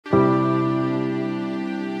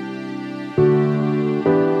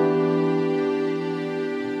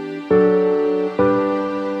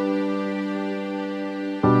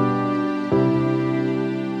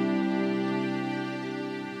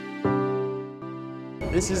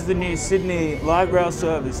This is the new Sydney light rail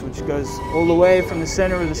service, which goes all the way from the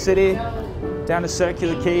centre of the city down to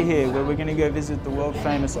Circular Quay here, where we're going to go visit the world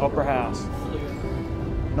famous Opera House.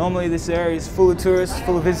 Normally this area is full of tourists,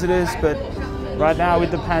 full of visitors, but right now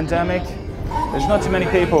with the pandemic, there's not too many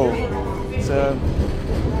people. So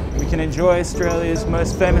we can enjoy Australia's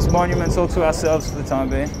most famous monuments all to ourselves for the time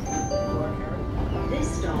being.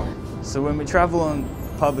 So when we travel on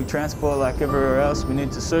public transport like everywhere else, we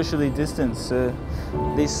need to socially distance. So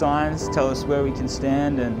these signs tell us where we can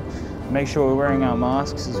stand and make sure we're wearing our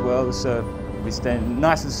masks as well, so we stay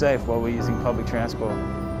nice and safe while we're using public transport.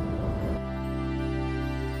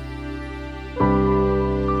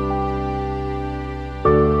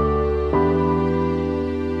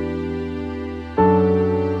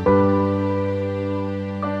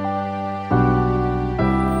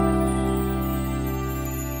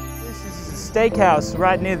 Steakhouse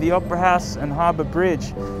right near the Opera House and Harbour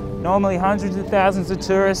Bridge. Normally hundreds of thousands of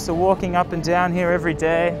tourists are walking up and down here every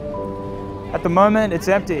day. At the moment it's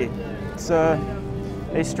empty, so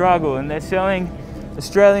they struggle, and they're selling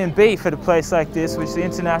Australian beef at a place like this, which the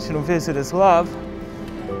international visitors love.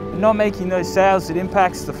 Not making those sales, it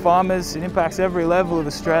impacts the farmers, it impacts every level of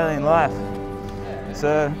Australian life.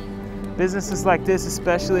 So businesses like this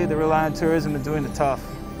especially that rely on tourism are doing it tough.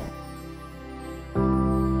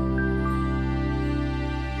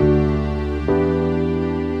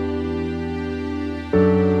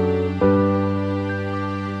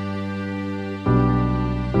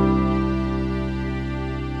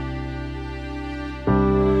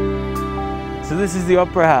 So this is the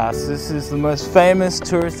Opera House. This is the most famous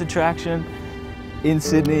tourist attraction in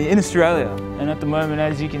Sydney, in Australia. And at the moment,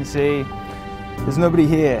 as you can see, there's nobody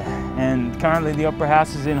here. And currently the Opera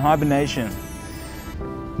House is in hibernation.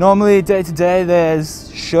 Normally, day to day, there's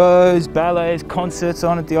shows, ballets, concerts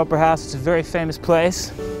on at the Opera House. It's a very famous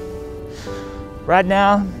place. Right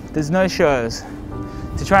now, there's no shows.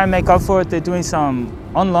 To try and make up for it, they're doing some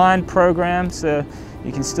online programs, so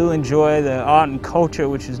you can still enjoy the art and culture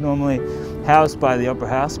which is normally housed by the Opera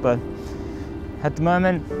House. But at the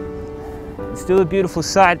moment, it's still a beautiful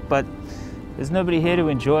sight, but there's nobody here to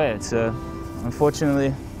enjoy it. So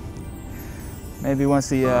unfortunately, maybe once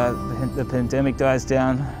the pandemic dies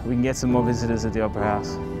down, we can get some more visitors at the Opera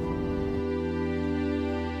House.